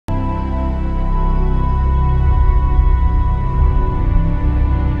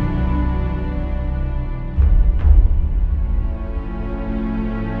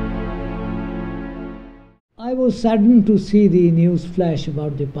was saddened to see the news flash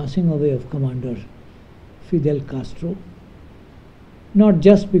about the passing away of Commander Fidel Castro, not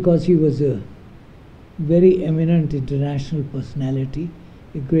just because he was a very eminent international personality,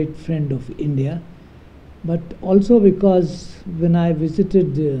 a great friend of India, but also because when I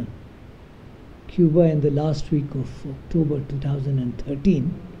visited Cuba in the last week of October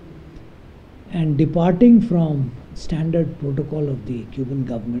 2013, and departing from standard protocol of the Cuban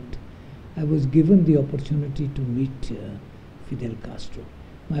government, I was given the opportunity to meet Fidel Castro.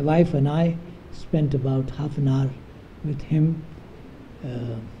 My wife and I spent about half an hour with him,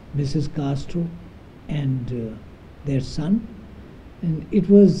 Mrs. Castro, and their son, and it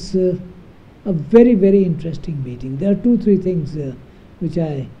was a very, very interesting meeting. There are 2-3 things which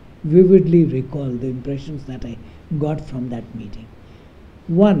I vividly recall, the impressions that I got from that meeting.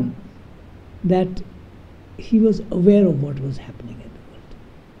 One, that he was aware of what was happening in the world.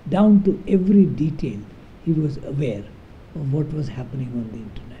 Down to every detail, he was aware of what was happening on the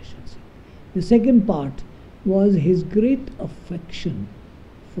international scene. The second part was his great affection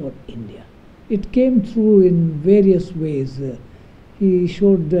for India. It came through in various ways. He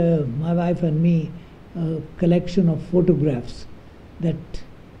showed my wife and me a collection of photographs that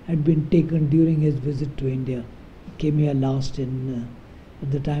had been taken during his visit to India. He came here last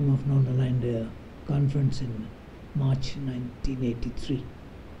at the time of non-aligned conference in March 1983.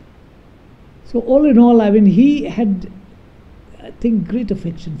 So all in all, I mean, he had, I think, great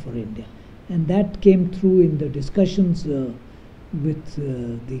affection for India, and that came through in the discussions with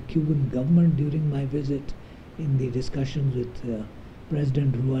the Cuban government during my visit, in the discussions with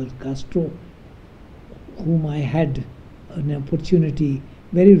President Fidel Castro, whom I had an opportunity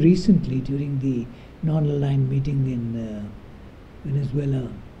very recently during the non-aligned meeting in Venezuela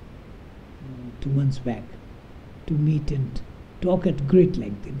 2 months back, to meet and talk at great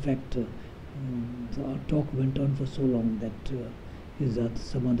length. In fact, our talk went on for so long that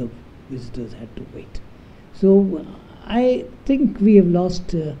some other visitors had to wait. So I think we have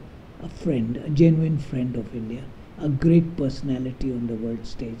lost a friend, a genuine friend of India, a great personality on the world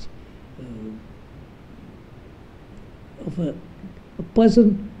stage, of a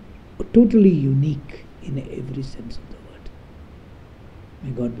person totally unique in every sense of the word.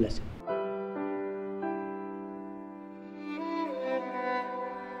 May God bless him.